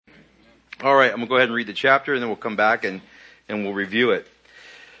All right, I'm going to go ahead and read the chapter, and then we'll come back and we'll review it.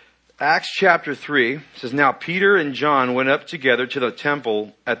 Acts chapter 3 says, Now Peter and John went up together to the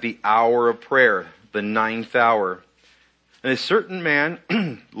temple at the hour of prayer, the 9th hour. And a certain man,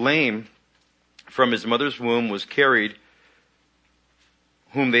 lame from his mother's womb, was carried,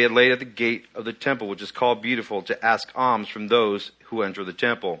 whom they had laid at the gate of the temple, which is called Beautiful, to ask alms from those who enter the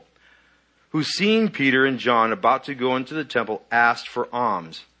temple. Who, seeing Peter and John about to go into the temple, asked for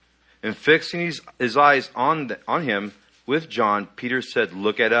alms. And fixing his eyes on him with John, Peter said,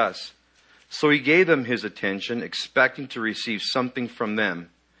 Look at us. So he gave them his attention, expecting to receive something from them.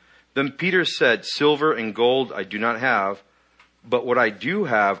 Then Peter said, Silver and gold I do not have, but what I do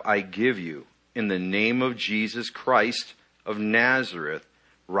have I give you. In the name of Jesus Christ of Nazareth,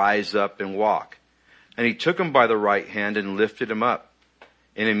 rise up and walk. And he took him by the right hand and lifted him up.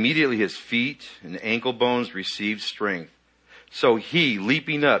 And immediately his feet and ankle bones received strength. So he,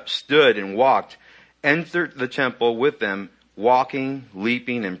 leaping up, stood and walked, entered the temple with them, walking,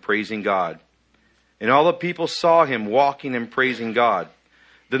 leaping, and praising God. And all the people saw him walking and praising God.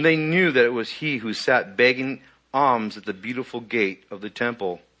 Then they knew that it was he who sat begging alms at the Beautiful gate of the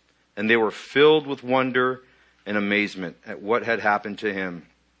temple. And they were filled with wonder and amazement at what had happened to him.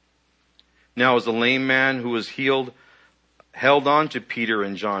 Now as the lame man who was healed held on to Peter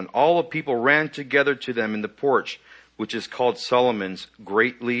and John, all the people ran together to them in the porch, which is called Solomon's,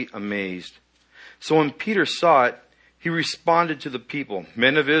 greatly amazed. So when Peter saw it, he responded to the people,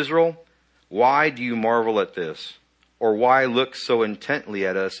 Men of Israel, why do you marvel at this? Or why look so intently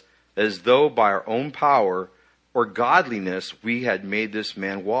at us, as though by our own power or godliness we had made this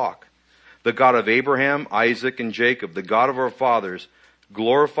man walk? The God of Abraham, Isaac, and Jacob, the God of our fathers,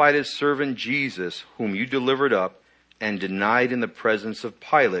 glorified his servant Jesus, whom you delivered up and denied in the presence of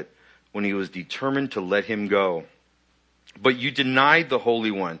Pilate when he was determined to let him go. But you denied the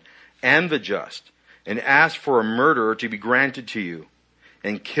Holy One and the just, and asked for a murderer to be granted to you,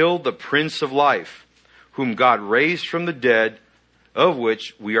 and killed the Prince of Life, whom God raised from the dead, of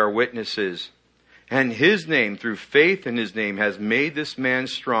which we are witnesses. And his name, through faith in his name, has made this man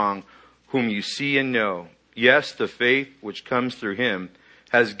strong, whom you see and know. Yes, the faith which comes through him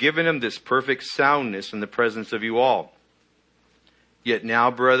has given him this perfect soundness in the presence of you all. Yet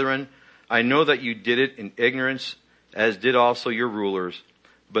now, brethren, I know that you did it in ignorance, as did also your rulers.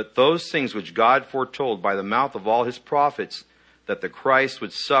 But those things which God foretold by the mouth of all his prophets, that the Christ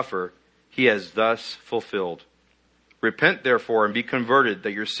would suffer, he has thus fulfilled. Repent therefore and be converted,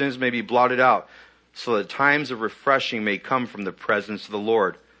 that your sins may be blotted out, so that times of refreshing may come from the presence of the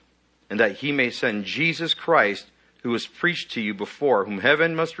Lord, and that he may send Jesus Christ, who was preached to you before, whom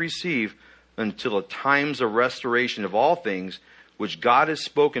heaven must receive until the times of restoration of all things, which God has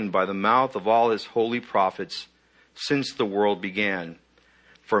spoken by the mouth of all his holy prophets, since the world began.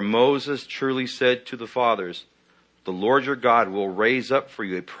 For Moses truly said to the fathers, The Lord your God will raise up for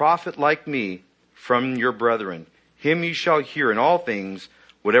you a prophet like me from your brethren. Him you shall hear in all things,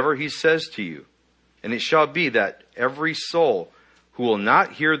 whatever he says to you. And it shall be that every soul who will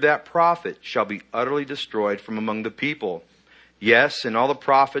not hear that prophet shall be utterly destroyed from among the people. Yes, and all the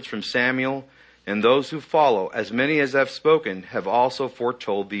prophets from Samuel and those who follow, as many as have spoken, have also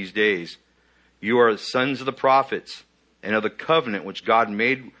foretold these days. You are the sons of the prophets, and of the covenant which God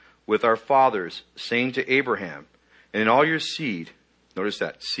made with our fathers, saying to Abraham, and in all your seed, notice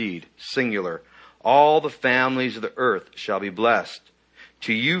that, seed, singular, all the families of the earth shall be blessed.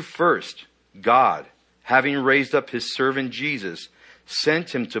 To you first, God, having raised up his servant Jesus,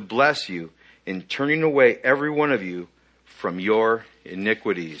 sent him to bless you in turning away every one of you from your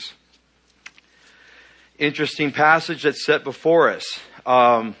iniquities. Interesting passage that's set before us.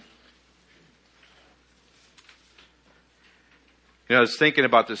 I was thinking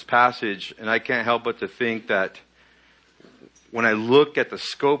about this passage, and I can't help but to think that when I look at the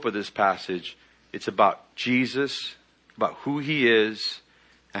scope of this passage, it's about Jesus, about who he is,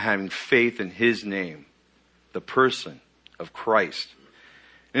 and having faith in his name, the person of Christ.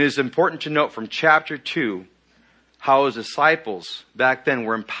 And it is important to note from chapter 2 how his disciples back then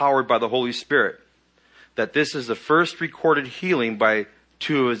were empowered by the Holy Spirit. That this is the first recorded healing by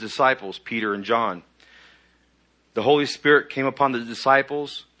two of his disciples, Peter and John. The Holy Spirit came upon the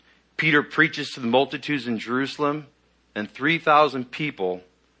disciples. Peter preaches to the multitudes in Jerusalem, and 3,000 people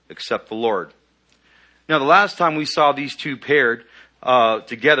accept the Lord. Now, the last time we saw these two paired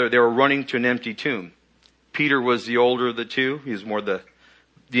together, they were running to an empty tomb. Peter was the older of the two. He was more the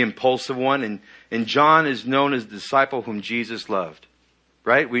impulsive one. And John is known as the disciple whom Jesus loved.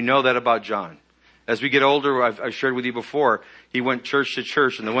 Right? We know that about John. As we get older, I've shared with you before, he went church to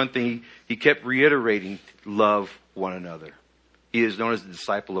church. And the one thing he kept reiterating, love one another. He is known as the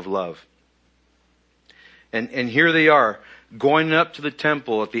disciple of love. And here they are, going up to the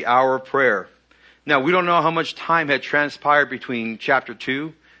temple at the hour of prayer. Now, we don't know how much time had transpired between chapter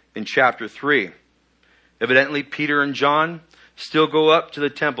 2 and chapter 3. Evidently, Peter and John still go up to the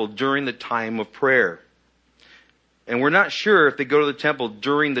temple during the time of prayer. And we're not sure if they go to the temple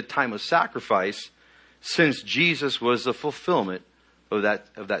during the time of sacrifice, since Jesus was the fulfillment of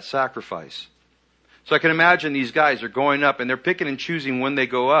that sacrifice. So I can imagine these guys are going up and they're picking and choosing when they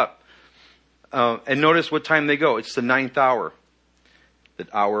go up. And notice what time they go. It's the 9th hour, the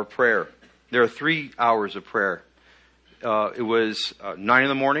hour of prayer. There are 3 hours of prayer. It was 9 in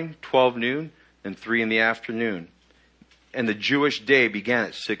the morning, 12 noon, and 3 in the afternoon. And the Jewish day began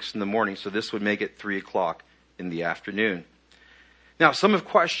at 6 in the morning, so this would make it 3 o'clock in the afternoon. Now, some have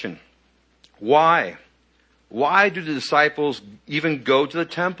questioned, why? Why do the disciples even go to the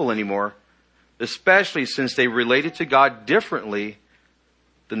temple anymore, especially since they related to God differently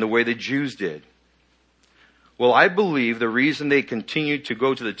than the way the Jews did? Well, I believe the reason they continued to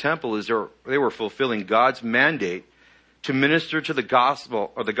go to the temple is they were fulfilling God's mandate to minister to the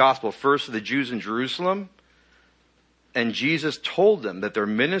gospel first to the Jews in Jerusalem. And Jesus told them that their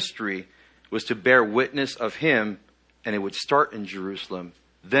ministry was to bear witness of Him, and it would start in Jerusalem,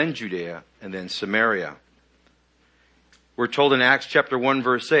 then Judea, and then Samaria. We're told in Acts chapter 1,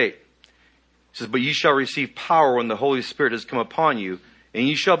 verse 8, it says, "But ye shall receive power when the Holy Spirit has come upon you, and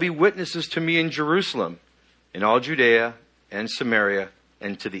ye shall be witnesses to me in Jerusalem, in all Judea and Samaria,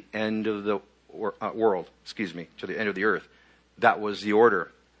 and to the end of the world." To the end of the earth. That was the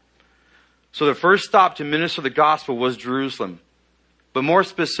order. So the first stop to minister the gospel was Jerusalem, but more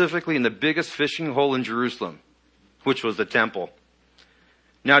specifically in the biggest fishing hole in Jerusalem, which was the temple.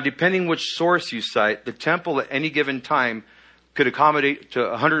 Now, depending which source you cite, the temple at any given time could accommodate to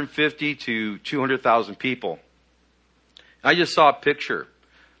 150 to 200,000 people. I just saw a picture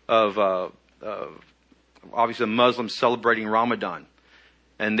of obviously Muslims celebrating Ramadan,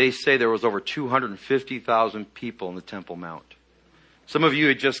 and they say there was over 250,000 people in the Temple Mount. Some of you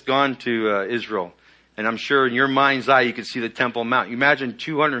had just gone to Israel, and I'm sure in your mind's eye you could see the Temple Mount. You imagine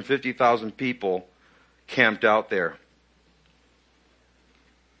 250,000 people camped out there.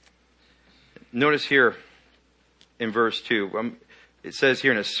 Notice here in verse 2, it says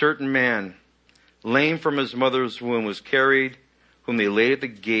here, "And a certain man, lame from his mother's womb, was carried, whom they laid at the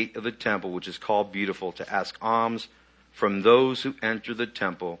gate of the temple, which is called Beautiful, to ask alms from those who enter the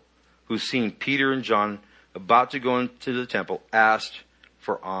temple, who seeing Peter and John about to go into the temple, asked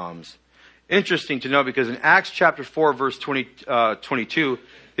for alms." Interesting to know, because in Acts chapter 4, verse 22,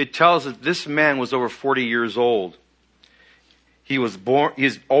 it tells us this man was over 40 years old.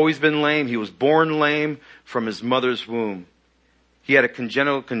 He's always been lame. He was born lame from his mother's womb. He had a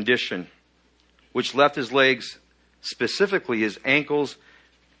congenital condition, which left his legs, specifically his ankles,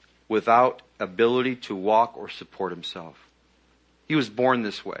 without ability to walk or support himself. He was born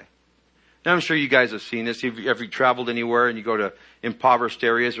this way. Now, I'm sure you guys have seen this. If you traveled anywhere and you go to impoverished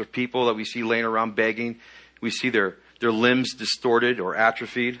areas or people that we see laying around begging, we see their limbs distorted or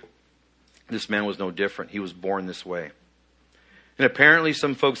atrophied. This man was no different. He was born this way. And apparently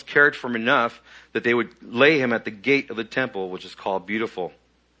some folks cared for him enough that they would lay him at the gate of the temple, which is called Beautiful.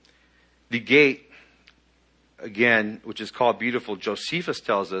 The gate, again, which is called Beautiful, Josephus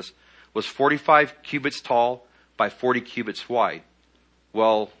tells us, was 45 cubits tall by 40 cubits wide.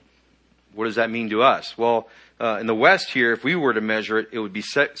 Well, what does that mean to us? Well, in the West here, if we were to measure it, it would be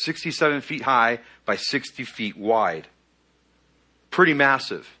 67 feet high by 60 feet wide. Pretty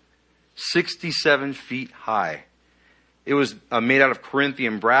massive. 67 feet high. It was made out of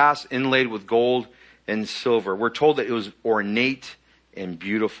Corinthian brass, inlaid with gold and silver. We're told that it was ornate and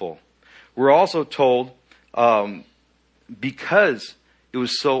beautiful. We're also told, because it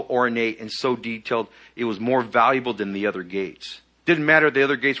was so ornate and so detailed, it was more valuable than the other gates. Didn't matter if the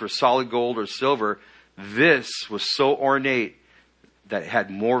other gates were solid gold or silver. This was so ornate that it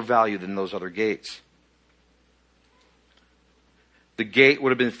had more value than those other gates. The gate would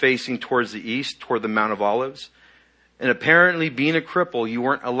have been facing towards the east, toward the Mount of Olives. And apparently, being a cripple, you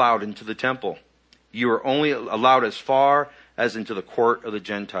weren't allowed into the temple. You were only allowed as far as into the court of the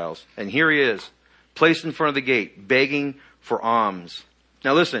Gentiles. And here he is, placed in front of the gate, begging for alms.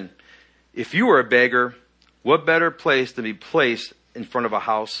 Now listen, if you were a beggar, what better place to be placed in front of a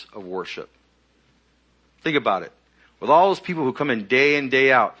house of worship? Think about it. With all those people who come in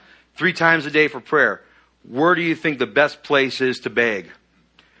day out, 3 times a day for prayer, where do you think the best place is to beg?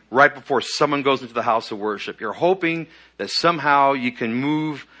 Right before someone goes into the house of worship. You're hoping that somehow you can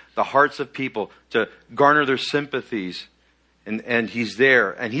move the hearts of people to garner their sympathies. And he's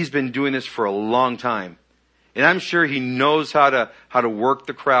there. And he's been doing this for a long time. And I'm sure he knows how to work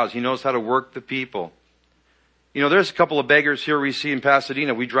the crowds. He knows how to work the people. You know, there's a couple of beggars here we see in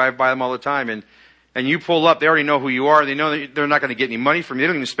Pasadena. We drive by them all the time. And you pull up, they already know who you are. They know that they're not going to get any money from you. They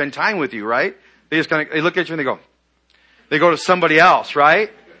don't even spend time with you, right? They just they look at you and they go to somebody else, right?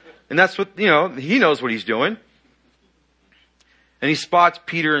 And that's what, he knows what he's doing. And he spots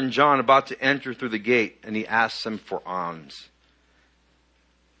Peter and John about to enter through the gate, and he asks them for alms.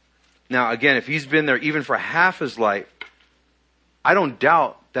 Now, again, if he's been there even for half his life, I don't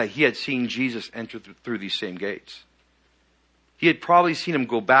doubt that he had seen Jesus enter through these same gates. He had probably seen him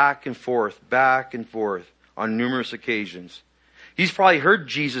go back and forth on numerous occasions. He's probably heard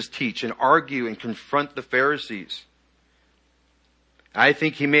Jesus teach and argue and confront the Pharisees. I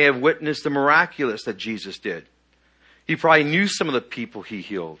think he may have witnessed the miraculous that Jesus did. He probably knew some of the people he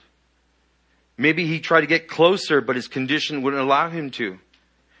healed. Maybe he tried to get closer, but his condition wouldn't allow him to.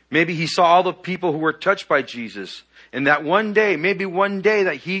 Maybe he saw all the people who were touched by Jesus. And that maybe one day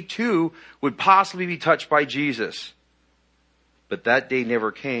that he too would possibly be touched by Jesus. But that day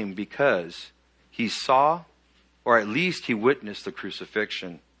never came because he saw, or at least he witnessed, the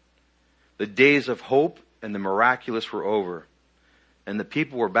crucifixion. The days of hope and the miraculous were over. And the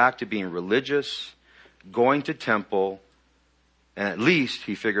people were back to being religious, going to temple, and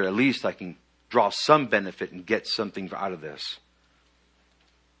he figured, at least I can draw some benefit and get something out of this.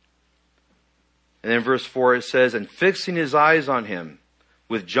 And then verse 4 it says, and fixing his eyes on him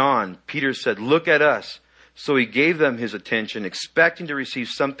with John, Peter said, look at us. So he gave them his attention, expecting to receive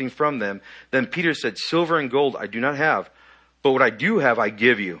something from them. Then Peter said, silver and gold I do not have, but what I do have I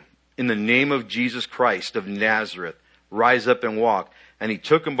give you. In the name of Jesus Christ of Nazareth, rise up and walk. And he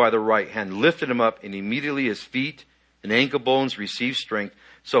took him by the right hand, lifted him up, and immediately his feet and ankle bones received strength.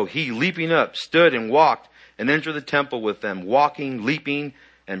 So he, leaping up, stood and walked and entered the temple with them, walking, leaping,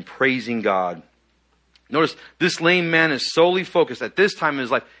 and praising God. Notice, this lame man is solely focused at this time in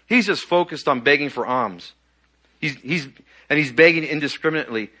his life. He's just focused on begging for alms. He's begging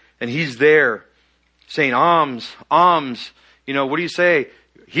indiscriminately. And he's there saying, alms, alms. What do you say?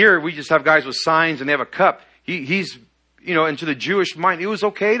 Here we just have guys with signs and they have a cup. He's and to the Jewish mind, it was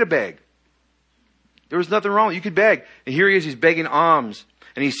okay to beg. There was nothing wrong. You could beg. And here he is, he's begging alms.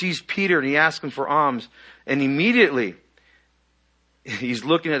 And he sees Peter and he asks him for alms. And immediately, he's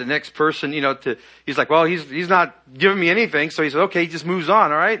looking at the next person, he's like, well, he's not giving me anything. So he says, okay, he just moves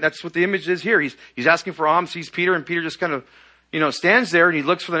on. All right. That's what the image is here. He's asking for alms, sees Peter, and Peter just kind of, stands there and he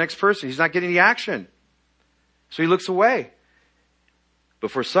looks for the next person. He's not getting any action. So he looks away. But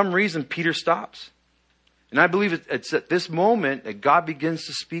for some reason, Peter stops. And I believe it's at this moment that God begins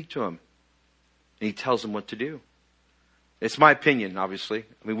to speak to him. And he tells him what to do. It's my opinion, obviously.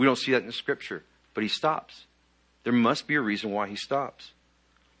 We don't see that in the scripture. But he stops. There must be a reason why he stops.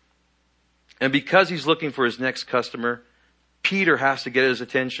 And because he's looking for his next customer, Peter has to get his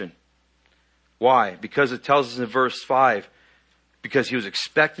attention. Why? Because it tells us in verse 5, because he was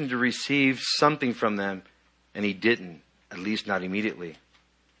expecting to receive something from them, and he didn't, at least not immediately.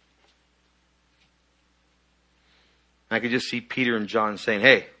 I could just see Peter and John saying,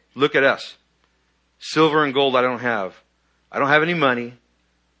 hey, look at us. Silver and gold I don't have. I don't have any money,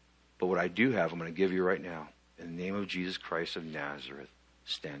 but what I do have, I'm going to give you right now. In the name of Jesus Christ of Nazareth,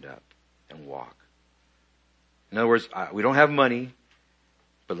 stand up and walk. In other words, we don't have money,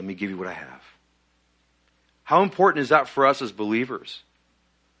 but let me give you what I have. How important is that for us as believers?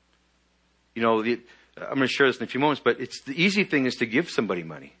 I'm going to share this in a few moments, but it's the easy thing is to give somebody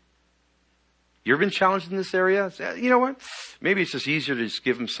money. You ever been challenged in this area? You know what? Maybe it's just easier to just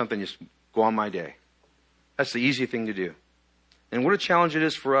give them something, just go on my day. That's the easy thing to do. And what a challenge it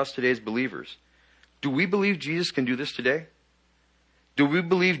is for us today as believers. Do we believe Jesus can do this today? Do we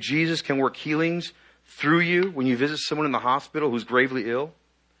believe Jesus can work healings through you when you visit someone in the hospital who's gravely ill?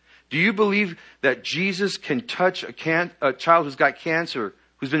 Do you believe that Jesus can touch a child who's got cancer,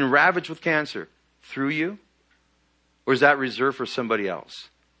 who's been ravaged with cancer, through you? Or is that reserved for somebody else?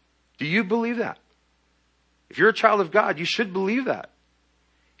 Do you believe that? If you're a child of God, you should believe that.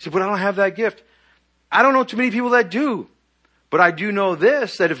 You say, but I don't have that gift. I don't know too many people that do. But I do know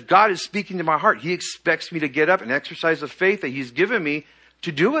this, that if God is speaking to my heart, He expects me to get up and exercise the faith that He's given me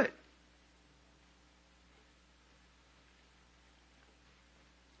to do it.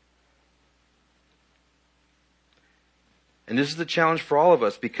 And this is the challenge for all of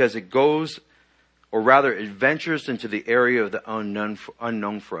us because it goes, or rather it ventures into the area of the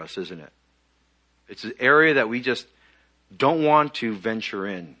unknown for us, isn't it? It's an area that we just don't want to venture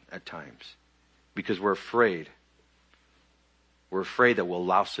in at times because we're afraid. We're afraid that we'll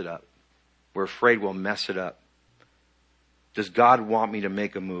louse it up. We're afraid we'll mess it up. Does God want me to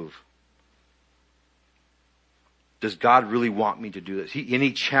make a move? Does God really want me to do this?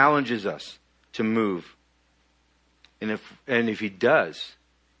 He challenges us to move. And if he does,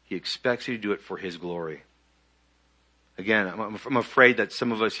 he expects you to do it for his glory. Again, I'm afraid that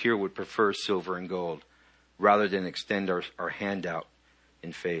some of us here would prefer silver and gold rather than extend our hand out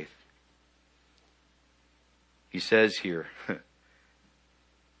in faith. He says here,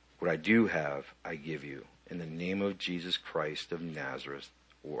 what I do have, I give you. In the name of Jesus Christ of Nazareth,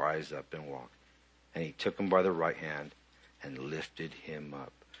 rise up and walk. And he took him by the right hand and lifted him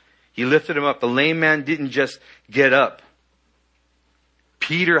up. He lifted him up. The lame man didn't just get up.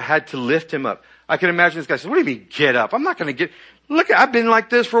 Peter had to lift him up. I can imagine this guy says, what do you mean get up? I'm not going to get... Look, I've been like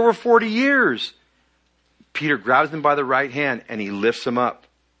this for over 40 years. Peter grabs him by the right hand and he lifts him up.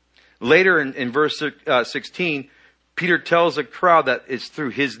 Later in verse 16, Peter tells the crowd that it's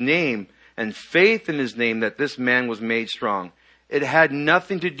through his name and faith in his name that this man was made strong. It had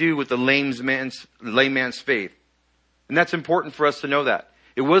nothing to do with the lame man's faith. And that's important for us to know that.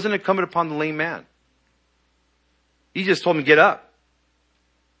 It wasn't incumbent upon the lame man. He just told him, get up.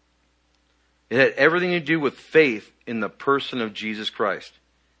 It had everything to do with faith in the person of Jesus Christ.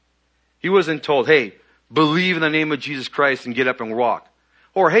 He wasn't told, hey, believe in the name of Jesus Christ and get up and walk.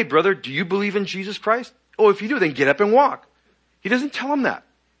 Or, hey, brother, do you believe in Jesus Christ? Oh, if you do, then get up and walk. He doesn't tell him that.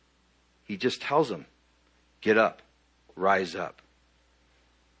 He just tells him, get up, rise up.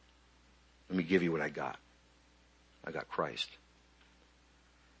 Let me give you what I got. I got Christ.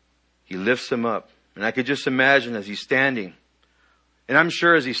 He lifts him up. And I could just imagine as he's standing. And I'm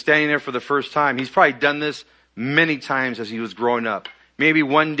sure as he's standing there for the first time, he's probably done this many times as he was growing up. Maybe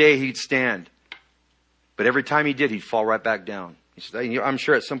one day he'd stand. But every time he did, he'd fall right back down. He said, I'm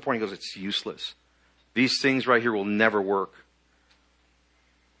sure at some point he goes, it's useless. These things right here will never work.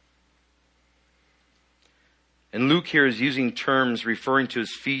 And Luke here is using terms referring to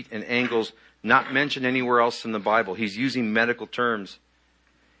his feet and ankles not mentioned anywhere else in the Bible. He's using medical terms.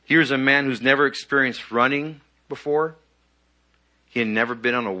 Here's a man who's never experienced running before. He had never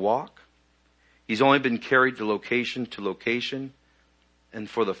been on a walk. He's only been carried to location. And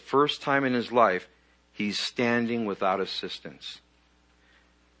for the first time in his life, he's standing without assistance.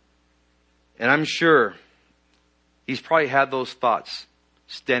 And I'm sure he's probably had those thoughts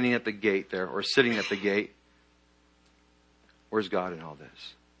standing at the gate there or sitting at the gate. Where's God in all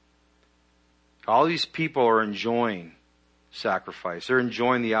this? All these people are enjoying sacrifice. They're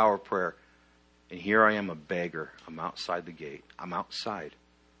enjoying the hour of prayer. And here I am, a beggar. I'm outside the gate. I'm outside.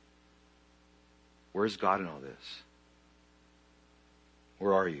 Where's God in all this?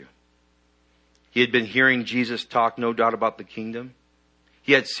 Where are you? He had been hearing Jesus talk, no doubt, about the kingdom.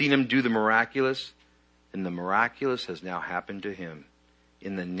 He had seen him do the miraculous. And the miraculous has now happened to him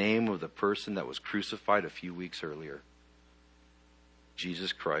in the name of the person that was crucified a few weeks earlier.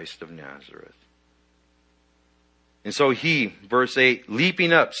 Jesus Christ of Nazareth. And so he, verse 8,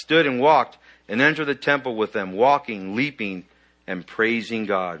 leaping up, stood and walked and entered the temple with them, walking, leaping, and praising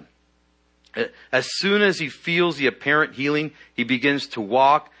God. As soon as he feels the apparent healing, he begins to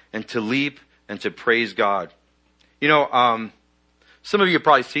walk and to leap and to praise God. You know, some of you have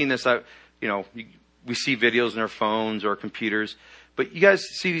probably seen this. We see videos on our phones or computers. But you guys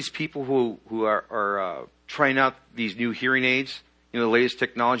see these people who are trying out these new hearing aids, the latest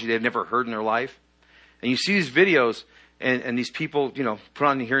technology they've never heard in their life. And you see these videos, and these people, put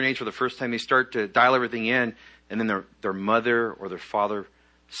on the hearing aids for the first time. They start to dial everything in, and then their mother or their father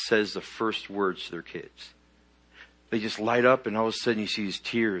says the first words to their kids. They just light up, and all of a sudden you see these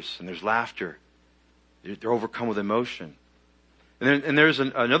tears, and there's laughter. They're overcome with emotion. And there's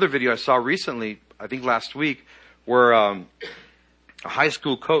another video I saw recently, I think last week, where a high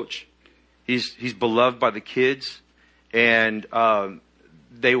school coach, he's beloved by the kids, and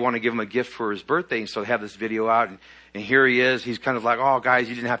they want to give him a gift for his birthday, and so they have this video out, and here he is. He's kind of like, oh, guys,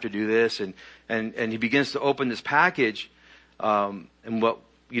 you didn't have to do this. And he begins to open this package, and what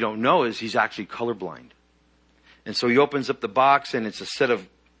you don't know is he's actually colorblind. And so he opens up the box, and it's a set of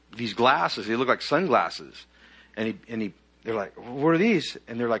these glasses. They look like sunglasses. And they're like, what are these?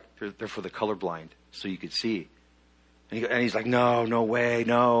 And they're like, they're for the colorblind, so you could see. And he's like, no way,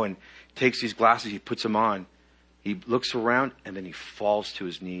 no. And takes these glasses, he puts them on. He looks around, and then he falls to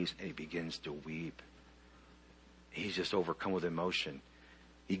his knees, and he begins to weep. He's just overcome with emotion.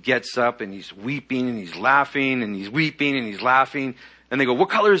 He gets up, and he's weeping, and he's laughing, and he's weeping, and he's laughing. And they go, what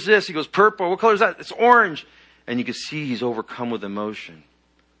color is this? He goes, purple. What color is that? It's orange. And you can see he's overcome with emotion.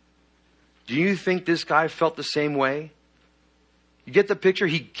 Do you think this guy felt the same way? You get the picture?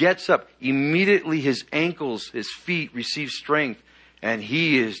 He gets up. Immediately his ankles, his feet receive strength. And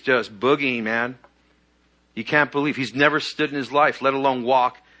he is just boogieing, man. You can't believe. He's never stood in his life, let alone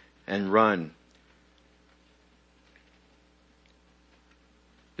walk and run.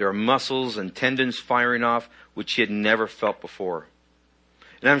 There are muscles and tendons firing off, which he had never felt before.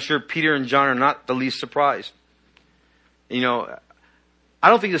 And I'm sure Peter and John are not the least surprised. You know, I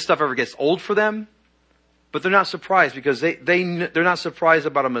don't think this stuff ever gets old for them, but they're not surprised because they're not surprised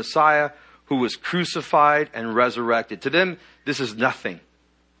about a Messiah who was crucified and resurrected. To them, this is nothing.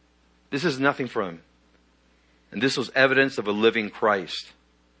 This is nothing for them. And this was evidence of a living Christ.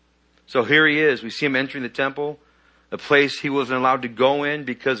 So here he is. We see him entering the temple, a place he wasn't allowed to go in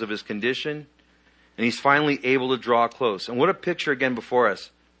because of his condition. And he's finally able to draw close. And what a picture again before us.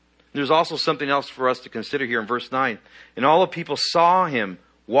 There's also something else for us to consider here in verse 9. And all the people saw him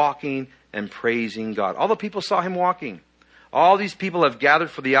walking and praising God. All the people saw him walking. All these people have gathered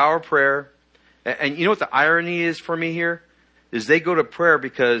for the hour of prayer. And you know what the irony is for me here? Is they go to prayer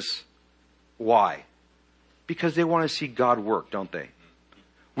because, why? Because they want to see God work, don't they?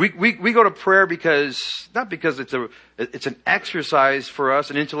 We go to prayer because, not because it's an exercise for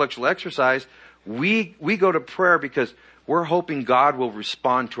us, an intellectual exercise. We go to prayer because we're hoping God will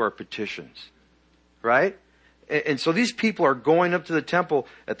respond to our petitions. Right? And so these people are going up to the temple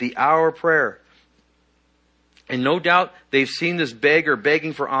at the hour of prayer. And no doubt they've seen this beggar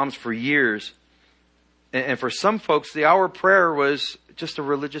begging for alms for years. And for some folks, the hour of prayer was just a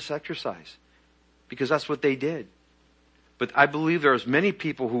religious exercise. Because that's what they did. But I believe there was many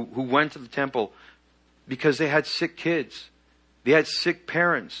people who went to the temple because they had sick kids. They had sick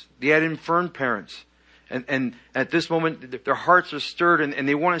parents. They had infirm parents. And at this moment, their hearts are stirred and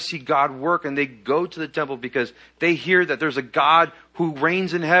they want to see God work. And they go to the temple because they hear that there's a God who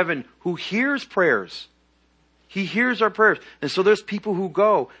reigns in heaven, who hears prayers. He hears our prayers. And so there's people who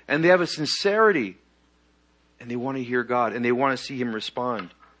go and they have a sincerity. And they want to hear God and they want to see him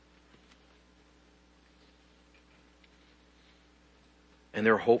respond. And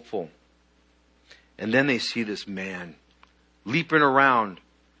they're hopeful. And then they see this man leaping around.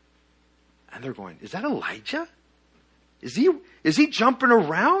 And they're going, is that Elijah? Is he jumping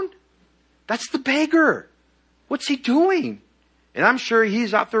around? That's the beggar. What's he doing? And I'm sure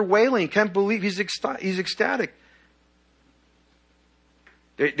he's out there wailing. Can't believe he's ecstatic.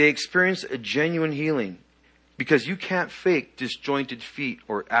 They experience a genuine healing. Because you can't fake disjointed feet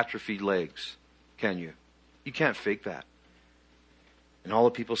or atrophied legs. Can you? You can't fake that. And all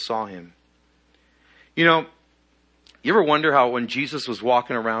the people saw him. You know, you ever wonder how when Jesus was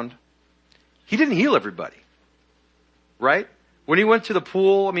walking around, he didn't heal everybody. Right? When he went to the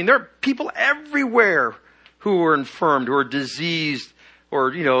pool, I mean, there are people everywhere who were infirmed, who were diseased,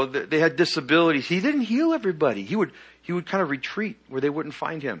 or, you know, they had disabilities. He didn't heal everybody. He would kind of retreat where they wouldn't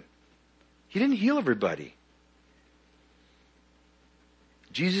find him. He didn't heal everybody.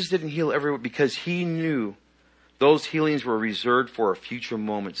 Jesus didn't heal everyone because he knew those healings were reserved for a future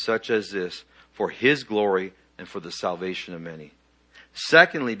moment such as this, for his glory and for the salvation of many.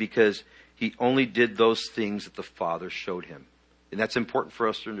 Secondly, because he only did those things that the Father showed him. And that's important for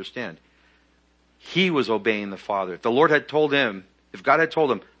us to understand. He was obeying the Father. If the Lord had told him, if God had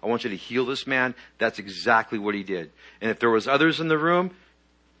told him, I want you to heal this man, that's exactly what he did. And if there was others in the room,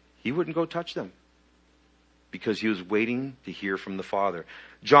 he wouldn't go touch them. Because he was waiting to hear from the Father.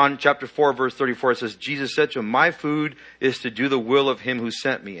 John chapter 4 verse 34 says, Jesus said to him, my food is to do the will of him who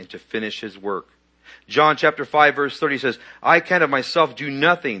sent me and to finish his work. John chapter 5 verse 30 says, I can of myself do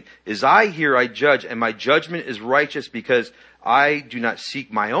nothing. As I hear, I judge, and my judgment is righteous because I do not seek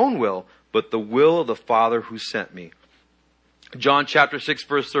my own will, but the will of the Father who sent me. John chapter 6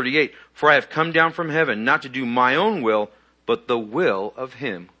 verse 38, for I have come down from heaven not to do my own will, but the will of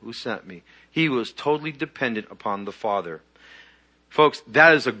him who sent me. He was totally dependent upon the Father. Folks,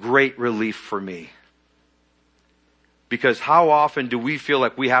 that is a great relief for me. Because how often do we feel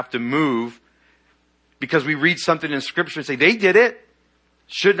like we have to move because we read something in Scripture and say, they did it.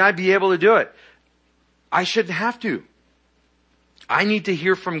 Shouldn't I be able to do it? I shouldn't have to. I need to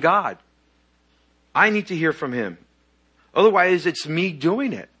hear from God. I need to hear from him. Otherwise, it's me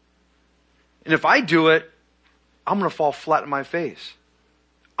doing it. And if I do it, I'm going to fall flat on my face.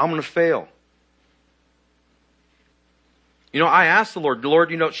 I'm going to fail. You know, I asked the Lord,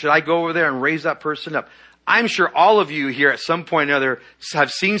 should I go over there and raise that person up? I'm sure all of you here at some point or another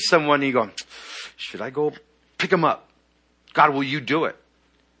have seen someone and you go, should I go pick them up? God, will you do it?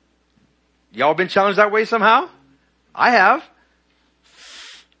 Y'all been challenged that way somehow? I have.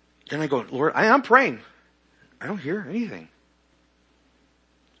 Then I go, Lord, I'm praying. I don't hear anything.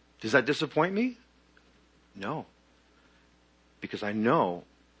 Does that disappoint me? No. Because I know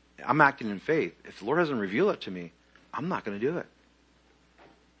I'm acting in faith. If the Lord doesn't reveal it to me, I'm not going to do it.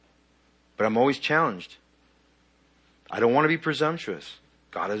 But I'm always challenged. I don't want to be presumptuous.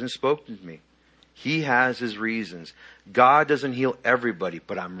 God hasn't spoken to me. He has his reasons. God doesn't heal everybody,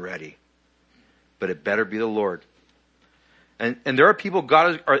 but I'm ready. But it better be the Lord. And there are people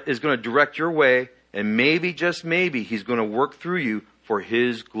God is going to direct your way, and maybe, just maybe, he's going to work through you for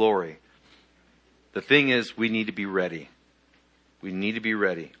his glory. The thing is, we need to be ready. We need to be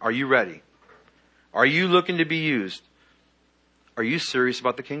ready. Are you ready? Are you looking to be used? Are you serious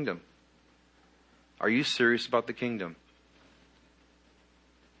about the kingdom? Are you serious about the kingdom?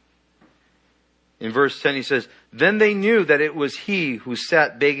 In verse 10 he says, then they knew that it was he who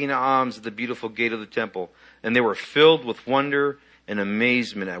sat begging alms at the beautiful gate of the temple. And they were filled with wonder and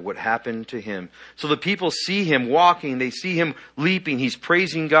amazement at what happened to him. So the people see him walking. They see him leaping. He's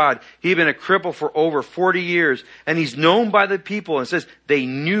praising God. He had been a cripple for over 40 years. And he's known by the people. And says they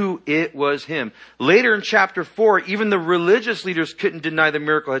knew it was him. Later in chapter 4, even the religious leaders couldn't deny the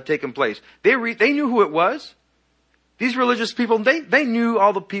miracle had taken place. They knew who it was. These religious people, they knew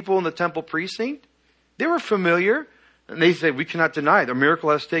all the people in the temple precinct. They were familiar. And they said, we cannot deny the miracle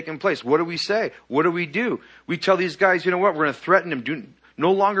has taken place. What do we say? What do? We tell these guys, you know what? We're going to threaten them.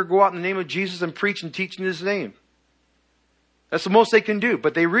 No longer go out in the name of Jesus and preach and teach in his name. That's the most they can do.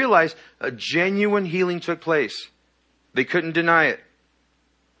 But they realized a genuine healing took place. They couldn't deny it.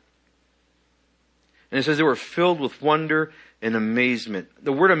 And it says they were filled with wonder and amazement.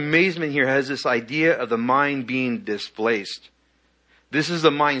 The word amazement here has this idea of the mind being displaced. This is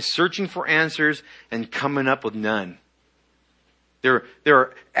the mind searching for answers and coming up with none.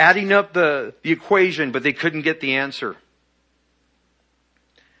 They're adding up the equation, but they couldn't get the answer.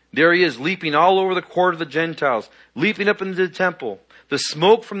 There he is, leaping all over the court of the Gentiles, leaping up into the temple. The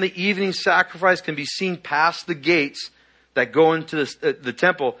smoke from the evening sacrifice can be seen past the gates that go into the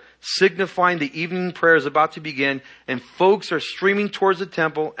temple, signifying the evening prayer is about to begin. And folks are streaming towards the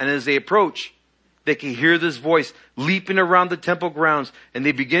temple, and as they approach, they can hear this voice leaping around the temple grounds, and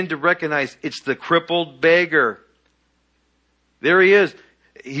they begin to recognize it's the crippled beggar. There he is.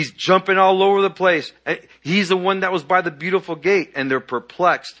 He's jumping all over the place. He's the one that was by the beautiful gate, and they're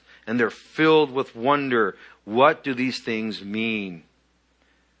perplexed, and they're filled with wonder. What do these things mean?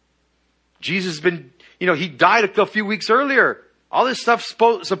 Jesus has been, he died a few weeks earlier. All this stuff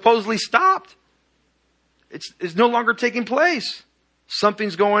supposedly stopped. It's no longer taking place.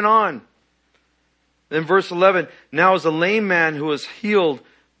 Something's going on. Then verse 11, now as the lame man who was healed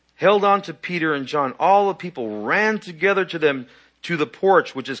held on to Peter and John, all the people ran together to them to the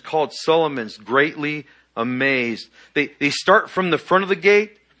porch, which is called Solomon's, greatly amazed. They start from the front of the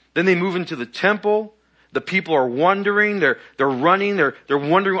gate, then they move into the temple. The people are wondering, they're running, they're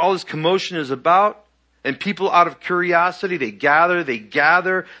wondering what all this commotion is about. And people out of curiosity, they gather.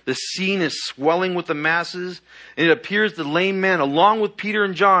 The scene is swelling with the masses. And it appears the lame man, along with Peter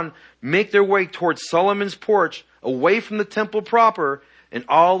and John, make their way towards Solomon's porch, away from the temple proper, and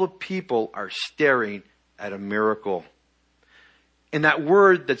all the people are staring at a miracle. And that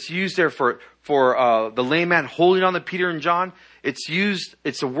word that's used there for the lame man holding on to Peter and John,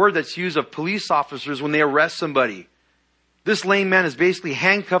 it's a word that's used of police officers when they arrest somebody. This lame man has basically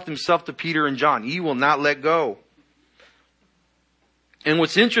handcuffed himself to Peter and John. He will not let go. And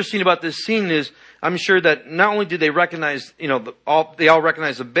what's interesting about this scene is, I'm sure that not only did they recognize, they all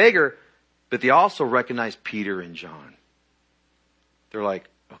recognize the beggar, but they also recognize Peter and John. They're like,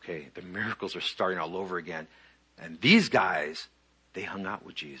 okay, the miracles are starting all over again. And these guys, they hung out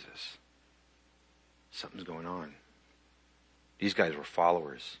with Jesus. Something's going on. These guys were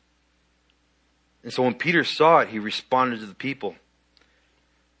followers. And so when Peter saw it, he responded to the people.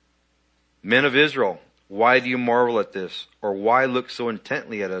 Men of Israel, why do you marvel at this? Or why look so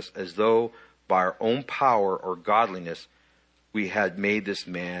intently at us as though by our own power or godliness we had made this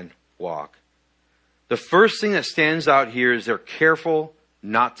man walk? The first thing that stands out here is they're careful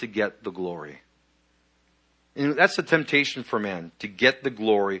not to get the glory. And that's the temptation for man, to get the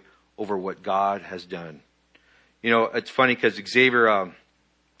glory over what God has done. It's funny because Xavier,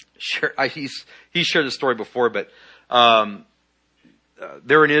 he shared the story before, but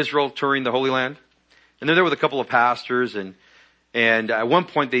they're in Israel touring the Holy Land. And they're there with a couple of pastors. And at one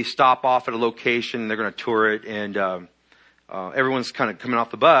point they stop off at a location and they're going to tour it. And everyone's kind of coming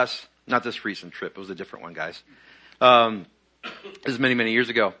off the bus. Not this recent trip. It was a different one, guys. This was many, many years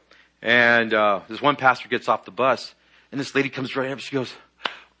ago. And this one pastor gets off the bus. And this lady comes right up. She goes,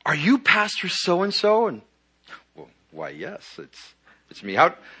 "Are you Pastor so-and-so?" And, well, why, yes, it's me.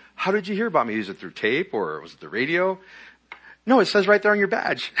 How did you hear about me? Was it through tape or was it the radio? No, it says right there on your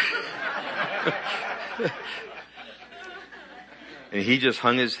badge. And he just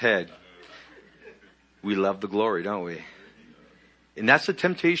hung his head. We love the glory, don't we? And that's a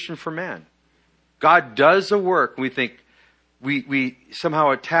temptation for man. God does a work. And we think, we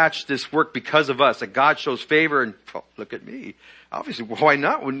somehow attach this work because of us, that God shows favor and, oh, look at me. Obviously, why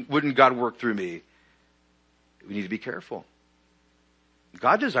not? Wouldn't God work through me? We need to be careful.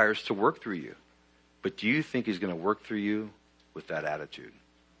 God desires to work through you. But do you think he's going to work through you with that attitude?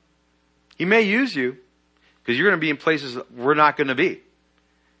 He may use you because you're going to be in places we're not going to be.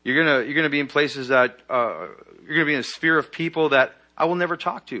 You're going to be in places that, you're going to be in a sphere of people that I will never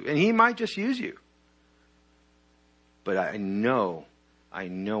talk to. And he might just use you. But I know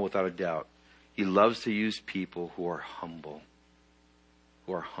without a doubt, he loves to use people who are humble.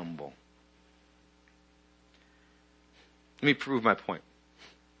 Who are humble. Let me prove my point.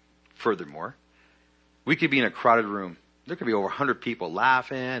 Furthermore, we could be in a crowded room. There could be over 100 people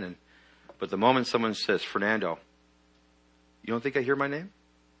laughing, but the moment someone says, Fernando, you don't think I hear my name?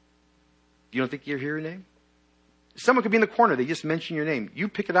 You don't think you hear your name? Someone could be in the corner. They just mention your name. You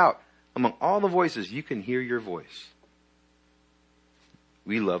pick it out. Among all the voices, you can hear your voice.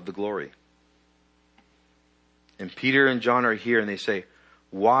 We love the glory. And Peter and John are here and they say,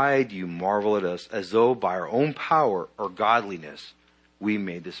 why do you marvel at us as though by our own power or godliness we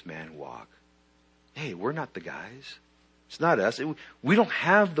made this man walk? Hey, we're not the guys. It's not us. We don't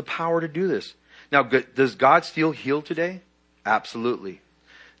have the power to do this. Now, does God still heal today? Absolutely.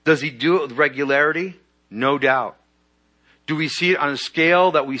 Does he do it with regularity? No doubt. Do we see it on a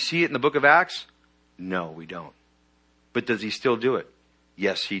scale that we see it in the book of Acts? No, we don't. But does he still do it?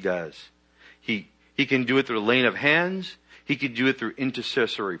 Yes, he does. He can do it through the laying of hands. He can do it through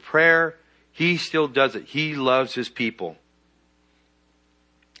intercessory prayer. He still does it. He loves his people.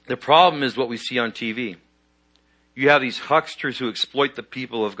 The problem is what we see on TV. You have these hucksters who exploit the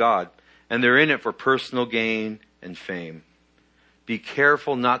people of God, and they're in it for personal gain and fame. Be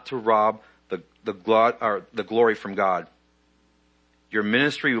careful not to rob the glory from God. Your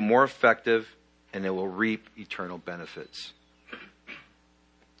ministry will be more effective, and it will reap eternal benefits.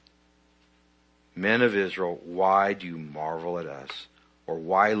 Men of Israel, why do you marvel at us? Or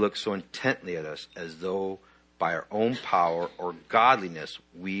why look so intently at us as though by our own power or godliness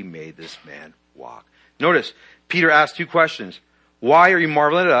we made this man walk? Notice, Peter asked two questions. Why are you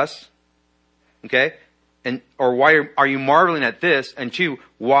marveling at us? Okay? Or why are you marveling at this? And two,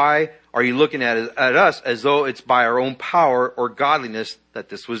 why are you looking at us as though it's by our own power or godliness that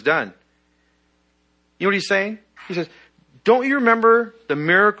this was done? You know what he's saying? He says, don't you remember the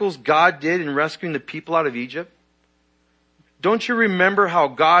miracles God did in rescuing the people out of Egypt? Don't you remember how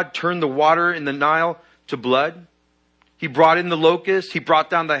God turned the water in the Nile to blood? He brought in the locusts. He brought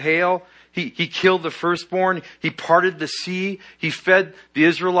down the hail. He killed the firstborn. He parted the sea. He fed the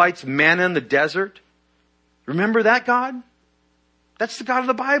Israelites manna in the desert. Remember that God? That's the God of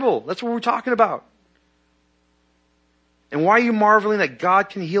the Bible. That's what we're talking about. And why are you marveling that God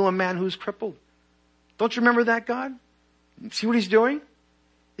can heal a man who's crippled? Don't you remember that God? See what he's doing?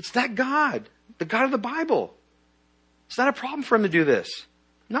 It's that God, the God of the Bible. It's not a problem for him to do this.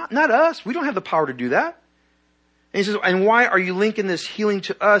 Not us. We don't have the power to do that. And he says, and why are you linking this healing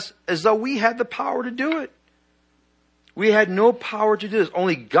to us as though we had the power to do it? We had no power to do this.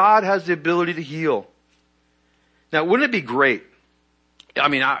 Only God has the ability to heal. Now, wouldn't it be great? I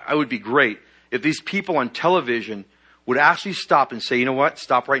mean, I would be great if these people on television would actually stop and say, you know what?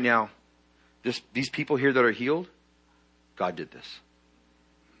 Stop right now. These people here that are healed, God did this.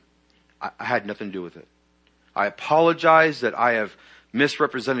 I had nothing to do with it. I apologize that I have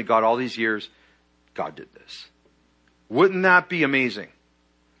misrepresented God all these years. God did this. Wouldn't that be amazing?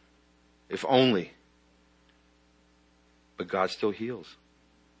 If only. But God still heals.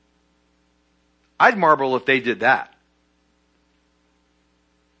 I'd marvel if they did that.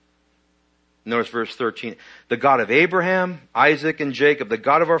 Notice verse 13. The God of Abraham, Isaac, and Jacob, the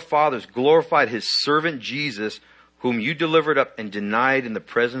God of our fathers, glorified his servant Jesus, whom you delivered up and denied in the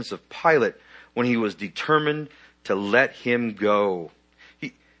presence of Pilate when he was determined to let him go.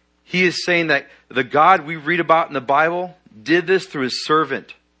 He is saying that the God we read about in the Bible did this through his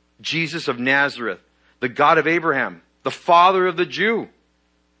servant, Jesus of Nazareth, the God of Abraham, the father of the Jew.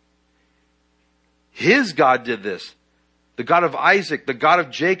 His God did this. The God of Isaac, the God of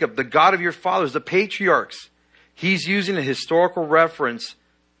Jacob, the God of your fathers, the patriarchs. He's using a historical reference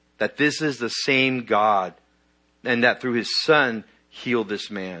that this is the same God and that through his son healed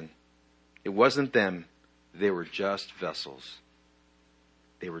this man. It wasn't them. They were just vessels.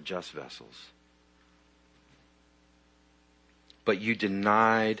 They were just vessels. But you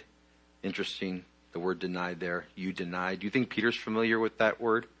denied, interesting, the word denied there. You denied. Do you think Peter's familiar with that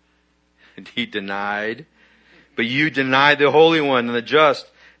word? He denied. But you denied the Holy One and the just,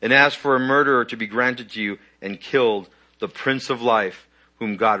 and asked for a murderer to be granted to you, and killed the Prince of Life,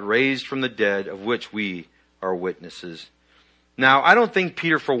 whom God raised from the dead, of which we are witnesses. Now, I don't think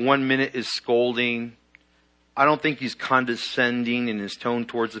Peter for 1 minute is scolding. I don't think he's condescending in his tone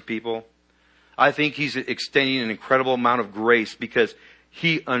towards the people. I think he's extending an incredible amount of grace because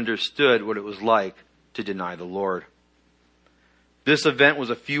he understood what it was like to deny the Lord. This event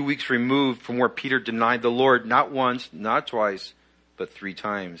was a few weeks removed from where Peter denied the Lord not once, not twice, but 3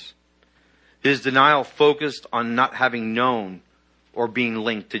 times. His denial focused on not having known or being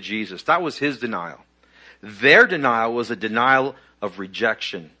linked to Jesus. That was his denial. Their denial was a denial of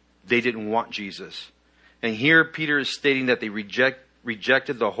rejection. They didn't want Jesus. And here Peter is stating that they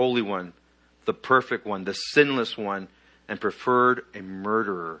rejected the Holy One, the perfect one, the sinless one, and preferred a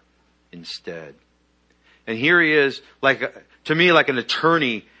murderer instead. And here he is, to me, like an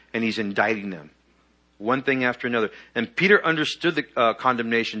attorney, and he's indicting them. One thing after another. And Peter understood the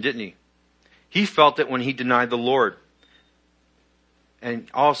condemnation, didn't he? He felt it when he denied the Lord. And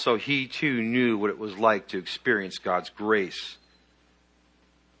also, he too knew what it was like to experience God's grace.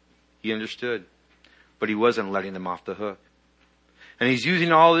 He understood. But he wasn't letting them off the hook. And he's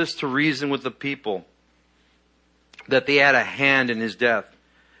using all this to reason with the people that they had a hand in his death.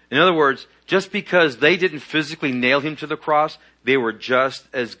 In other words, just because they didn't physically nail him to the cross, they were just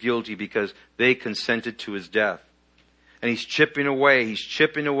as guilty because they consented to his death. And he's chipping away.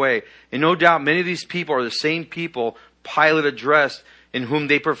 And no doubt many of these people are the same people Pilate addressed in whom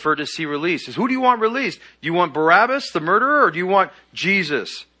they prefer to see released. Who do you want released? Do you want Barabbas, the murderer, or do you want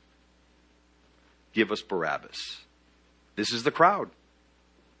Jesus? Give us Barabbas. This is the crowd.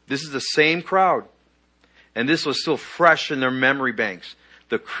 This is the same crowd. And this was still fresh in their memory banks.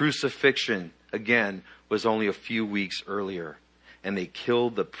 The crucifixion, again, was only a few weeks earlier. And they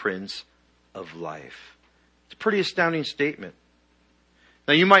killed the Prince of Life. It's a pretty astounding statement.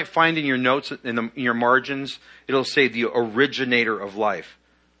 Now you might find in your notes, in your margins, it'll say the originator of life.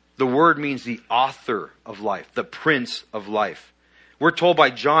 The word means the author of life, the Prince of Life. We're told by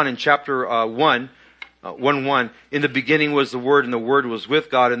John in chapter 1:1, in the beginning was the Word, and the Word was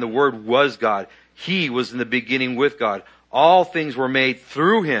with God, and the Word was God. He was in the beginning with God. All things were made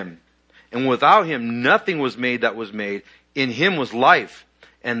through Him, and without Him nothing was made that was made. In Him was life,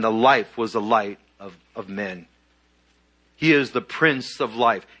 and the life was the light of men. He is the Prince of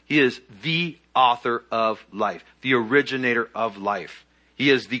Life. He is the author of life, the originator of life.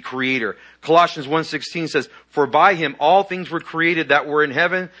 He is the creator. Colossians 1:16 says, "For by Him all things were created that were in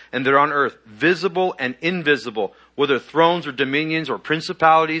heaven and that are on earth, visible and invisible, whether thrones or dominions or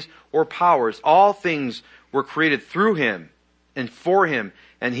principalities or powers. All things were created through Him and for Him,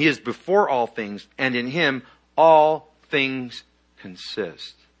 and He is before all things, and in Him all things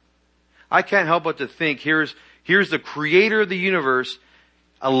consist." I can't help but to think, here's the creator of the universe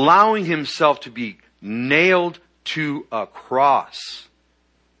allowing Himself to be nailed to a cross.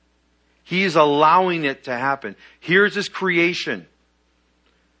 He's allowing it to happen. Here's His creation.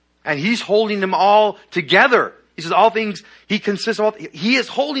 And He's holding them all together. He says all things, He consists of all. He is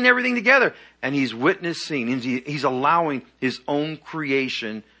holding everything together. And He's witnessing, and He's allowing His own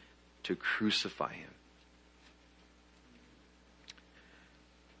creation to crucify Him.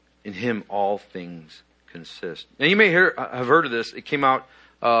 In Him all things consist. Now you may have heard of this. It came out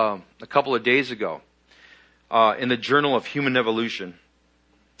a couple of days ago in the Journal of Human Evolution.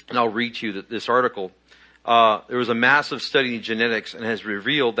 And I'll read to you this article. There was a massive study in genetics and has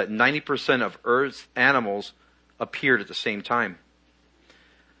revealed that 90% of Earth's animals appeared at the same time.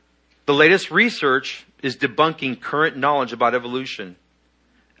 The latest research is debunking current knowledge about evolution.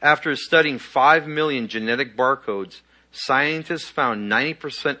 After studying 5 million genetic barcodes, scientists found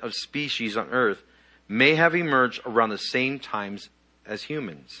 90% of species on Earth may have emerged around the same times as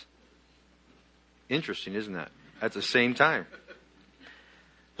humans. Interesting, isn't that? At the same time.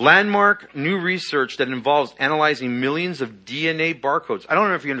 Landmark new research that involves analyzing millions of DNA barcodes. I don't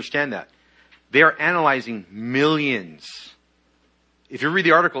know if you understand that. They are analyzing millions. If you read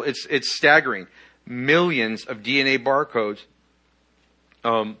the article, it's staggering. Millions of DNA barcodes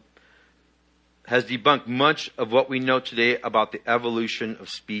has debunked much of what we know today about the evolution of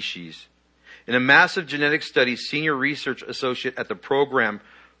species. In a massive genetic study, senior research associate at the Program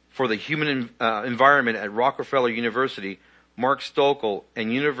for the Human Environment at Rockefeller University, Mark Stokel,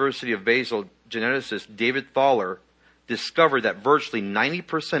 and University of Basel geneticist David Thaler discovered that virtually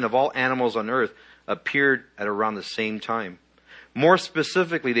 90% of all animals on Earth appeared at around the same time. More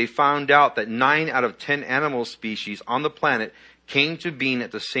specifically, they found out that 9 out of 10 animal species on the planet came to being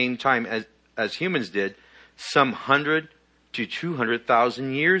at the same time as humans did, some 100 to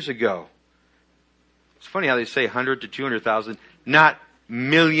 200,000 years ago. It's funny how they say 100 to 200,000, not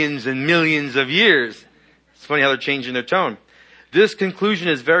millions and millions of years. It's funny how they're changing their tone. This conclusion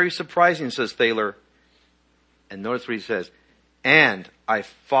is very surprising, says Thaler. And notice what he says. and I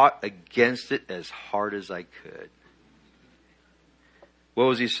fought against it as hard as I could. What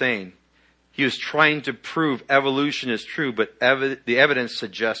was he saying? He was trying to prove evolution is true, but the evidence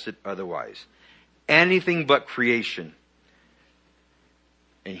suggested otherwise. Anything but creation.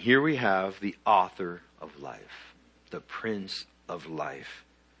 And here we have the author of life, the Prince of Life.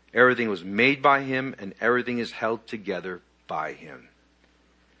 Everything was made by him, and everything is held together by him.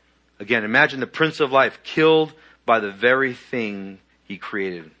 Again, imagine the Prince of Life killed by the very thing he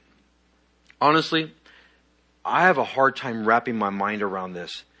created. Honestly, I have a hard time wrapping my mind around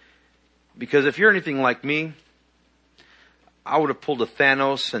this. Because if you're anything like me, I would have pulled a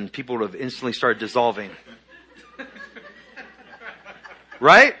Thanos and people would have instantly started dissolving.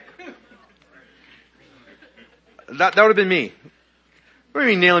 Right? That would have been me. What do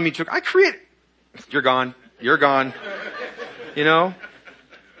you mean nailing me to? I create. You're gone. You're gone. You know?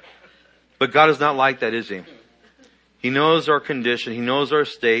 But God is not like that, is he? He knows our condition. He knows our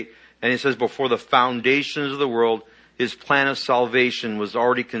state. And he says before the foundations of the world, his plan of salvation was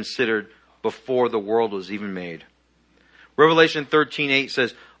already considered before the world was even made. Revelation 13:8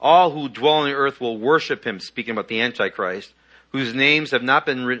 says, all who dwell on the earth will worship him, speaking about the Antichrist, whose names have not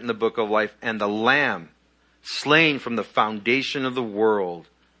been written in the book of life, and the Lamb, slain from the foundation of the world.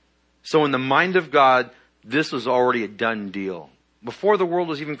 So in the mind of God, this was already a done deal. Before the world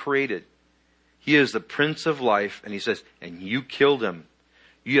was even created. He is the Prince of Life, and he says, and you killed him.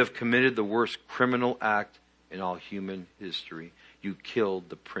 You have committed the worst criminal act in all human history. You killed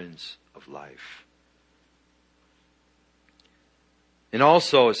the Prince of Life. And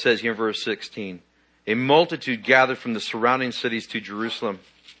also, it says here in verse 16, a multitude gathered from the surrounding cities to Jerusalem.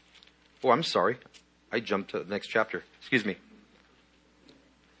 Oh, I'm sorry. I jumped to the next chapter. Excuse me.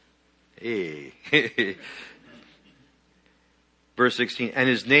 Hey. Verse 16, and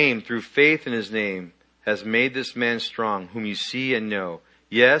his name, through faith in his name, has made this man strong, whom you see and know.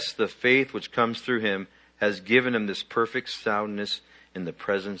 Yes, the faith which comes through him has given him this perfect soundness in the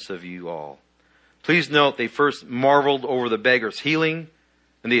presence of you all. Please note, they first marveled over the beggar's healing,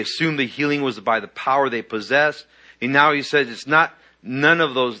 and they assumed the healing was by the power they possessed. And now he says it's not none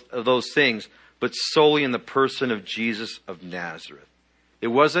of those things, but solely in the person of Jesus of Nazareth. It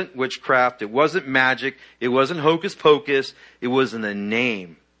wasn't witchcraft. It wasn't magic. It wasn't hocus pocus. It was in the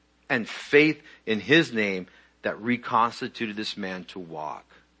name and faith in his name that reconstituted this man to walk.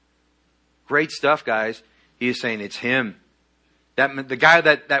 Great stuff, guys. He is saying it's him. The guy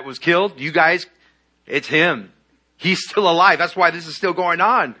that was killed, you guys, it's him. He's still alive. That's why this is still going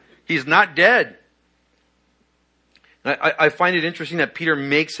on. He's not dead. I find it interesting that Peter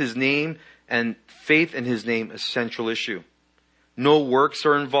makes his name and faith in his name a central issue. No works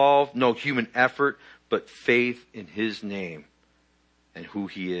are involved, no human effort, but faith in his name and who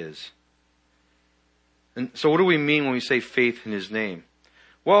he is. And so what do we mean when we say faith in his name?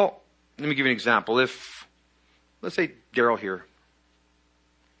 Well, let me give you an example. If, let's say Daryl here,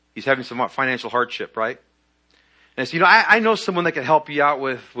 he's having some financial hardship, right? And so, I know someone that can help you out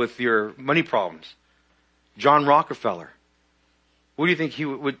with your money problems. John Rockefeller. What do you think he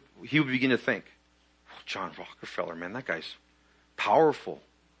would begin to think? Oh, John Rockefeller, man, that guy's powerful.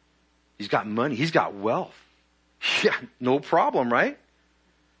 He's got money. He's got wealth. Yeah, no problem, right?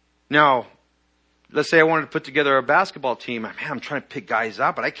 Now, let's say I wanted to put together a basketball team. Man, I'm trying to pick guys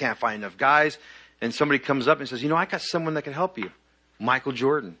out, but I can't find enough guys. And somebody comes up and says, I got someone that can help you. Michael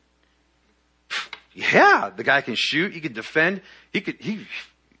Jordan. Yeah, the guy can shoot. He can defend.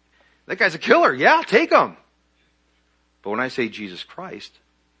 That guy's a killer. Yeah, I'll take him. But when I say Jesus Christ,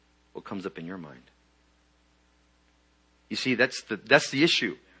 what comes up in your mind? You see, that's the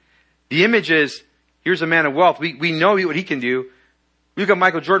issue. The image is, here's a man of wealth. We know what he can do. We've got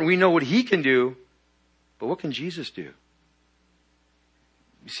Michael Jordan. We know what he can do. But what can Jesus do?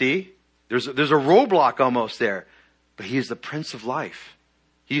 You see, there's a roadblock almost there. But he is the Prince of Life.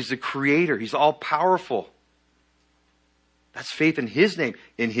 He's the Creator. He's all powerful. That's faith in his name,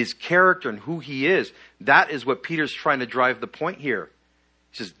 in his character, and who he is. That is what Peter's trying to drive the point here.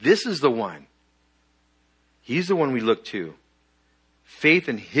 He says, this is the one. He's the one we look to. Faith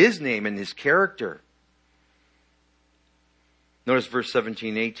in his name and his character. Notice verse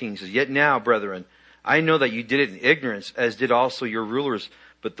 17, 18. He says, yet now, brethren, I know that you did it in ignorance, as did also your rulers.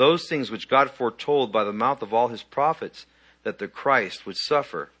 But those things which God foretold by the mouth of all his prophets, that the Christ would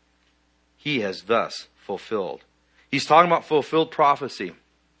suffer, he has thus fulfilled. He's talking about fulfilled prophecy.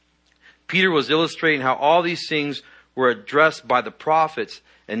 Peter was illustrating how all these things were addressed by the prophets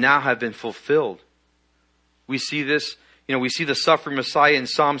and now have been fulfilled. We see this, we see the suffering Messiah in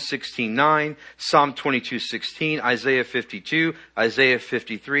Psalm 16:9, Psalm 22:16, Isaiah 52, Isaiah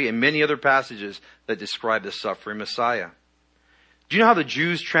 53, and many other passages that describe the suffering Messiah. Do you know how the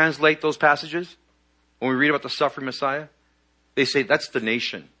Jews translate those passages? When we read about the suffering Messiah, they say that's the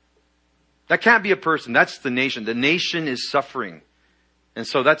nation. That can't be a person. That's the nation. The nation is suffering. And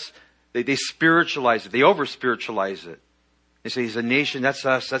so they spiritualize it. They over-spiritualize it. They say he's a nation. That's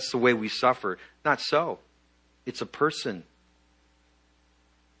us. That's the way we suffer. Not so. It's a person.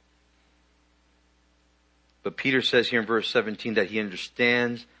 But Peter says here in verse 17 that he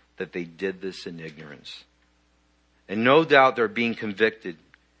understands that they did this in ignorance. And no doubt they're being convicted.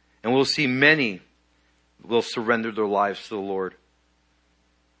 And we'll see many will surrender their lives to the Lord.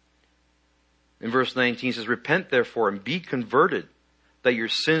 In verse 19 it says, repent therefore and be converted, that your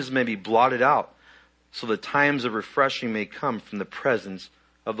sins may be blotted out, so the times of refreshing may come from the presence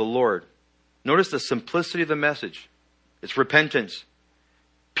of the Lord. Notice the simplicity of the message. It's repentance.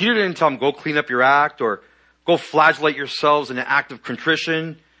 Peter didn't tell them, go clean up your act or go flagellate yourselves in an act of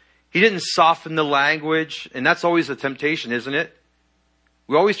contrition. He didn't soften the language, and that's always a temptation, isn't it?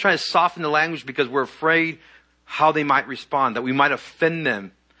 We always try to soften the language because we're afraid how they might respond, that we might offend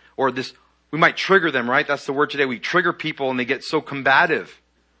them, or we might trigger them, right? That's the word today. We trigger people and they get so combative.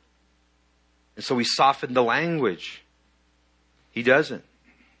 And so we soften the language. He doesn't.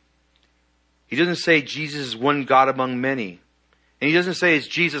 He doesn't say Jesus is one God among many. And he doesn't say it's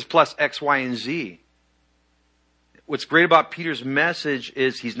Jesus plus X, Y, and Z. What's great about Peter's message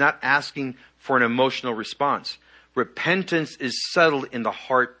is he's not asking for an emotional response. Repentance is settled in the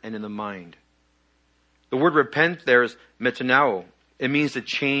heart and in the mind. The word repent there is metanao. It means to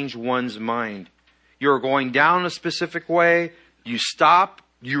change one's mind. You're going down a specific way. You stop.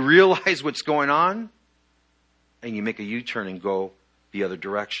 You realize what's going on. And you make a U-turn and go the other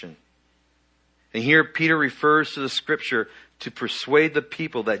direction. And here Peter refers to the scripture to persuade the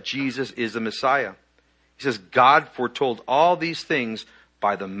people that Jesus is the Messiah. He says, God foretold all these things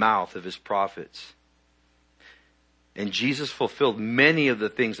by the mouth of his prophets. And Jesus fulfilled many of the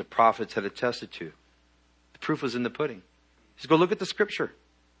things the prophets had attested to. The proof was in the pudding. He says, go look at the scripture.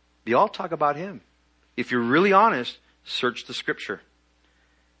 They all talk about him. If you're really honest, search the scripture.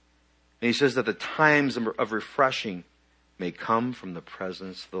 And he says that the times of refreshing may come from the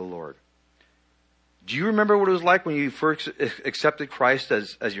presence of the Lord. Do you remember what it was like when you first accepted Christ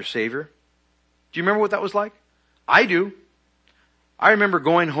as your Savior? Do you remember what that was like? I do. I remember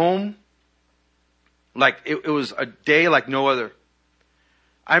going home like it was a day like no other.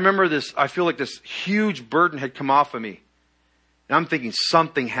 I remember this, I feel like this huge burden had come off of me. And I'm thinking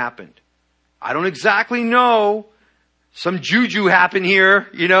something happened. I don't exactly know. Some juju happened here,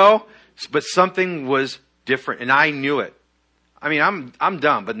 but something was different and I knew it. I mean, I'm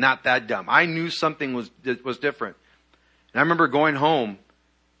dumb, but not that dumb. I knew something was different. And I remember going home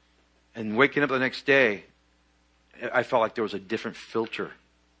and waking up the next day. I felt like there was a different filter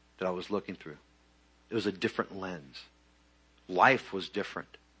that I was looking through. It was a different lens. Life was different.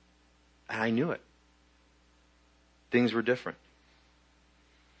 And I knew it. Things were different.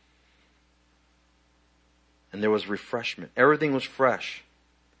 And there was refreshment. Everything was fresh.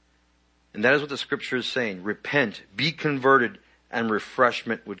 And that is what the scripture is saying. Repent, be converted, and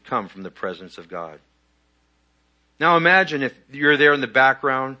refreshment would come from the presence of God. Now imagine if you're there in the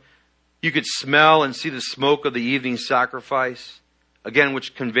background, you could smell and see the smoke of the evening sacrifice, again,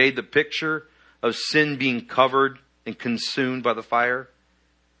 which conveyed the picture of sin being covered and consumed by the fire.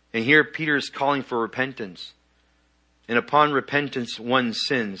 And here Peter is calling for repentance. And upon repentance, one's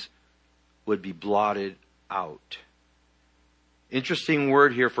sins would be blotted out. Interesting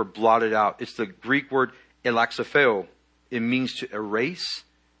word here for blotted out. It's the Greek word elaxopheo. It means to erase.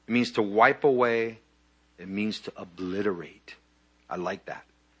 It means to wipe away. It means to obliterate. I like that.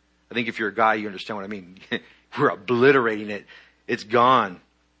 I think if you're a guy, you understand what I mean. We're obliterating it. It's gone.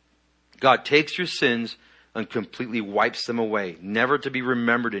 God takes your sins and completely wipes them away, never to be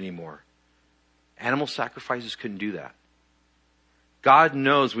remembered anymore. Animal sacrifices couldn't do that. God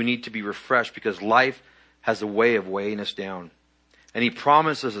knows we need to be refreshed because life has a way of weighing us down. And he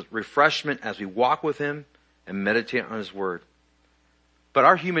promises refreshment as we walk with him and meditate on his word. But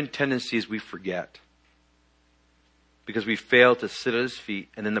our human tendency is we forget. Because we fail to sit at his feet,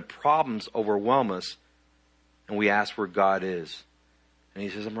 and then the problems overwhelm us, and we ask where God is. And he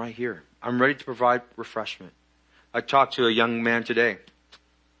says, I'm right here. I'm ready to provide refreshment. I talked to a young man today.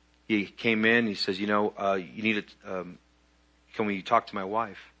 He came in, he says, you need to, can we talk to my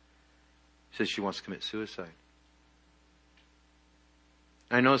wife? He says she wants to commit suicide.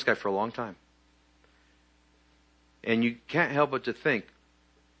 I know this guy for a long time. And you can't help but to think,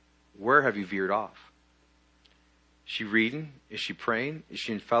 where have you veered off? Is she reading? Is she praying? Is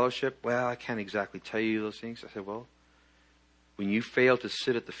she in fellowship? Well, I can't exactly tell you those things. I said, well, when you fail to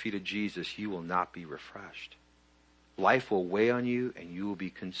sit at the feet of Jesus, you will not be refreshed. life will weigh on you and you will be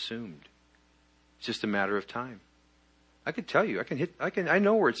consumed. It's just a matter of time. I can tell you, I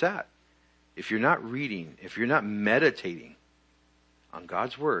know where it's at. If you're not reading, if you're not meditating on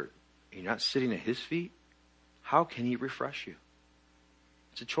God's word, and you're not sitting at his feet, how can he refresh you?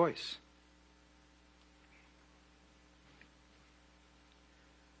 It's a choice.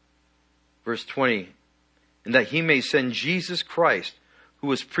 Verse 20, and that he may send Jesus Christ, who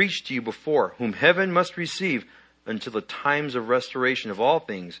was preached to you before, whom heaven must receive until the times of restoration of all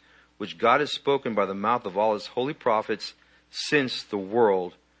things, which God has spoken by the mouth of all his holy prophets since the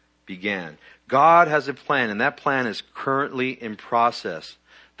world began. God has a plan, and that plan is currently in process.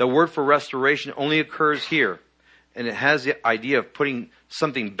 The word for restoration only occurs here, and it has the idea of putting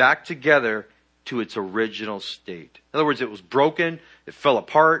something back together to its original state. In other words, it was broken, it fell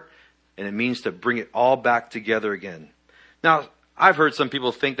apart, and it means to bring it all back together again. Now, I've heard some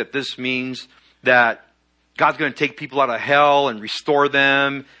people think that this means that God's going to take people out of hell and restore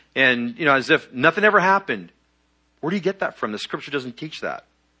them, and, as if nothing ever happened. Where do you get that from? The scripture doesn't teach that.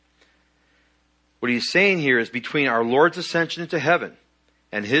 What he's saying here is between our Lord's ascension into heaven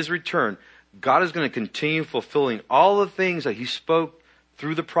and his return, God is going to continue fulfilling all the things that he spoke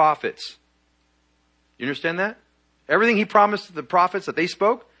through the prophets. You understand that? Everything he promised to the prophets that they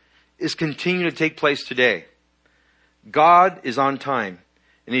spoke is continuing to take place today. God is on time.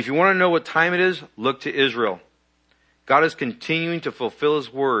 And if you want to know what time it is, look to Israel. God is continuing to fulfill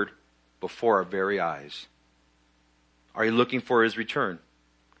his word before our very eyes. Are you looking for his return?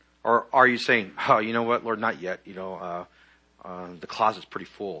 Or are you saying, oh, you know what, Lord, not yet. The closet's pretty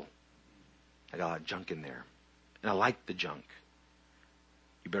full. I got a lot of junk in there. And I like the junk.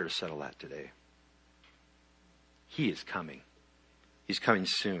 You better settle that today. He is coming. He's coming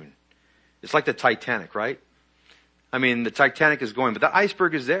soon. It's like the Titanic, right? I mean, the Titanic is going, but the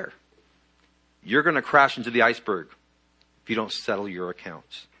iceberg is there. You're going to crash into the iceberg if you don't settle your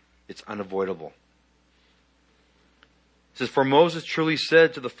accounts. It's unavoidable. It says, for Moses truly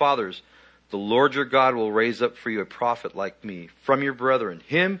said to the fathers, the Lord your God will raise up for you a prophet like me from your brethren.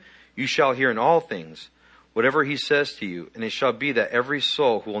 Him you shall hear in all things, whatever he says to you. And it shall be that every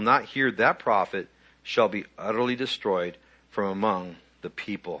soul who will not hear that prophet shall be utterly destroyed from among the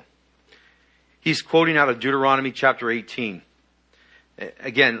people. He's quoting out of Deuteronomy chapter 18.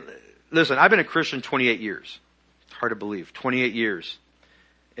 Again, listen, I've been a Christian 28 years. It's hard to believe. 28 years.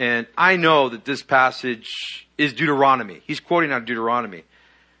 And I know that this passage is Deuteronomy. He's quoting out of Deuteronomy.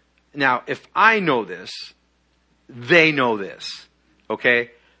 Now, if I know this, they know this. Okay?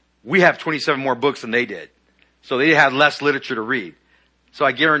 We have 27 more books than they did. So they had less literature to read. So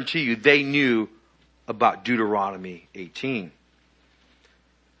I guarantee you they knew about Deuteronomy 18.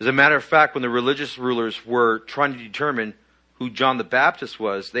 As a matter of fact, when the religious rulers were trying to determine who John the Baptist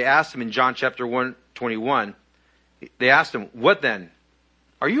was, they asked him in John chapter 1:21, they asked him, what then?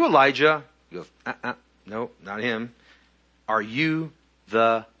 Are you Elijah? He goes, no, not him. Are you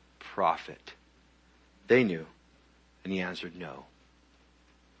the prophet? They knew. And he answered, no.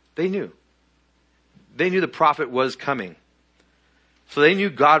 They knew. They knew the prophet was coming. So they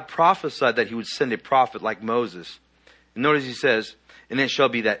knew God prophesied that he would send a prophet like Moses. And notice he says, and it shall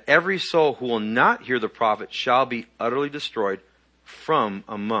be that every soul who will not hear the prophet shall be utterly destroyed from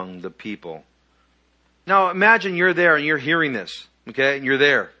among the people. Now imagine you're there and you're hearing this. Okay, and you're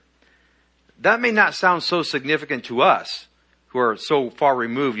there. That may not sound so significant to us who are so far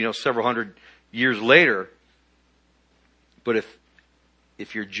removed, several hundred years later. But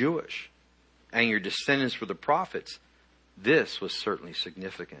if you're Jewish and your descendants were the prophets, this was certainly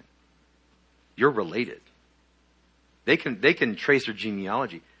significant. You're related. They can trace their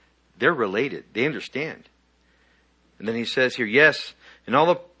genealogy. They're related. They understand. And then he says here, yes, and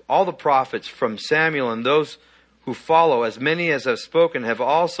all the prophets from Samuel and those who follow, as many as have spoken, have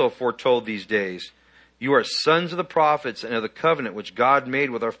also foretold these days. You are sons of the prophets and of the covenant which God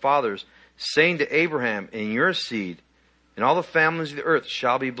made with our fathers, saying to Abraham, in your seed, and all the families of the earth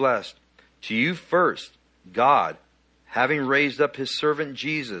shall be blessed. To you first, God, having raised up his servant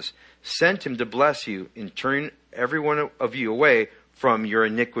Jesus, sent him to bless you in turning every one of you away from your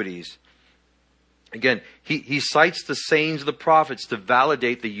iniquities. Again, he cites the sayings of the prophets to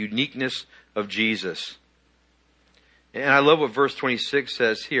validate the uniqueness of Jesus. And I love what verse 26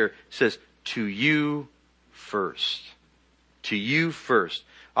 says here. It says, to you first. To you first.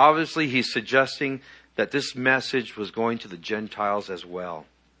 Obviously, he's suggesting that this message was going to the Gentiles as well.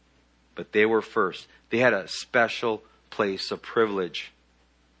 But they were first. They had a special place of privilege.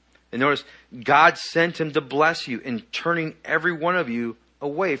 And notice, God sent him to bless you in turning every one of you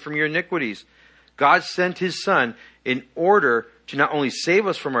away from your iniquities. God sent his son in order to not only save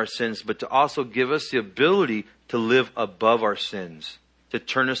us from our sins, but to also give us the ability to live above our sins, to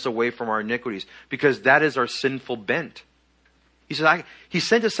turn us away from our iniquities, because that is our sinful bent. He said, He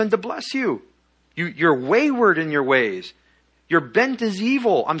sent His Son to bless you. You're wayward in your ways. Your bent is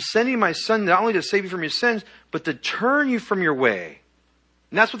evil. I'm sending my Son not only to save you from your sins, but to turn you from your way.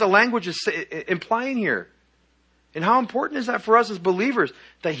 And that's what the language is implying here. And how important is that for us as believers?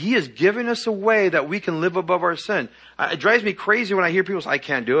 That He has given us a way that we can live above our sin. It drives me crazy when I hear people say, I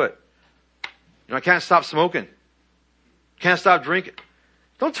can't do it. I can't stop smoking. Can't stop drinking.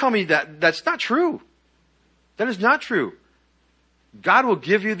 Don't tell me that. That's not true. That is not true. God will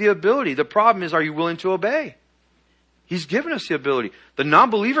give you the ability. The problem is, are you willing to obey? He's given us the ability. The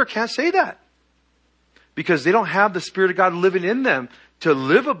non-believer can't say that, because they don't have the Spirit of God living in them to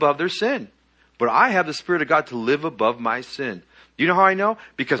live above their sin. But I have the Spirit of God to live above my sin. Do you know how I know?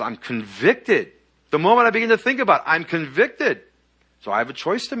 Because I'm convicted. The moment I begin to think about it, I'm convicted. So I have a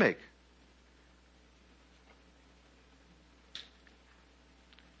choice to make.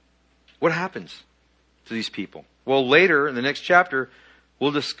 What happens to these people? Well, later in the next chapter, we'll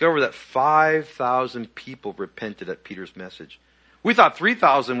discover that 5,000 people repented at Peter's message. We thought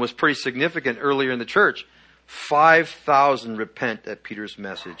 3,000 was pretty significant earlier in the church. 5,000 repent at Peter's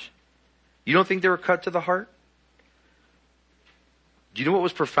message. You don't think they were cut to the heart? Do you know what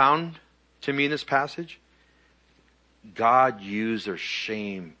was profound to me in this passage? God used their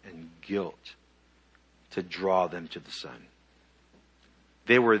shame and guilt to draw them to the Son.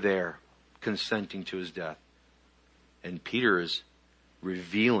 They were there, consenting to His death. And Peter is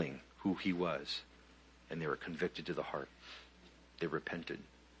revealing who he was. And they were convicted to the heart. They repented.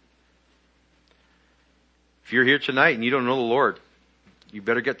 If you're here tonight and you don't know the Lord, you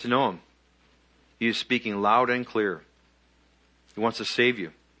better get to know Him. He is speaking loud and clear. He wants to save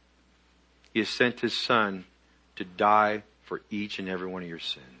you. He has sent His Son to die for each and every one of your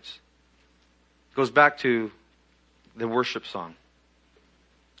sins. It goes back to the worship song.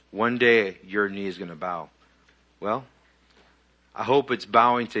 One day your knee is going to bow. Well, I hope it's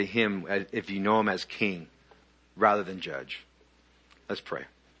bowing to Him if you know Him as King rather than Judge. Let's pray.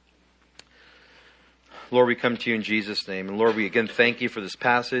 Lord, we come to You in Jesus' name. And Lord, we again thank You for this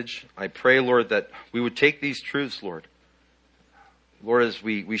passage. I pray, Lord, that we would take these truths, Lord. Lord, as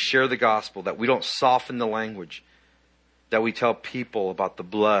we share the gospel, that we don't soften the language. That we tell people about the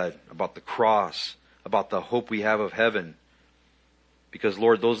blood, about the cross, about the hope we have of heaven. Because,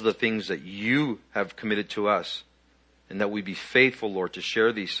 Lord, those are the things that You have committed to us. And that we be faithful, Lord, to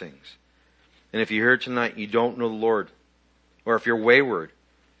share these things. And if you're here tonight and you don't know the Lord, or if you're wayward,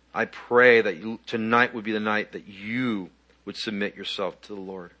 I pray that tonight would be the night that you would submit yourself to the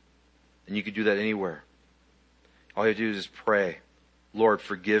Lord. And you could do that anywhere. All you have to do is just pray, Lord,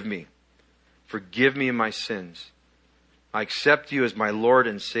 forgive me. Forgive me of my sins. I accept You as my Lord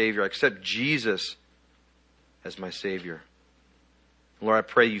and Savior. I accept Jesus as my Savior. Lord, I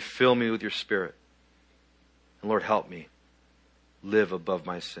pray You fill me with Your Spirit. And Lord, help me live above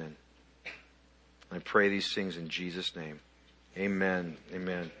my sin. I pray these things in Jesus' name. Amen.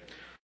 Amen.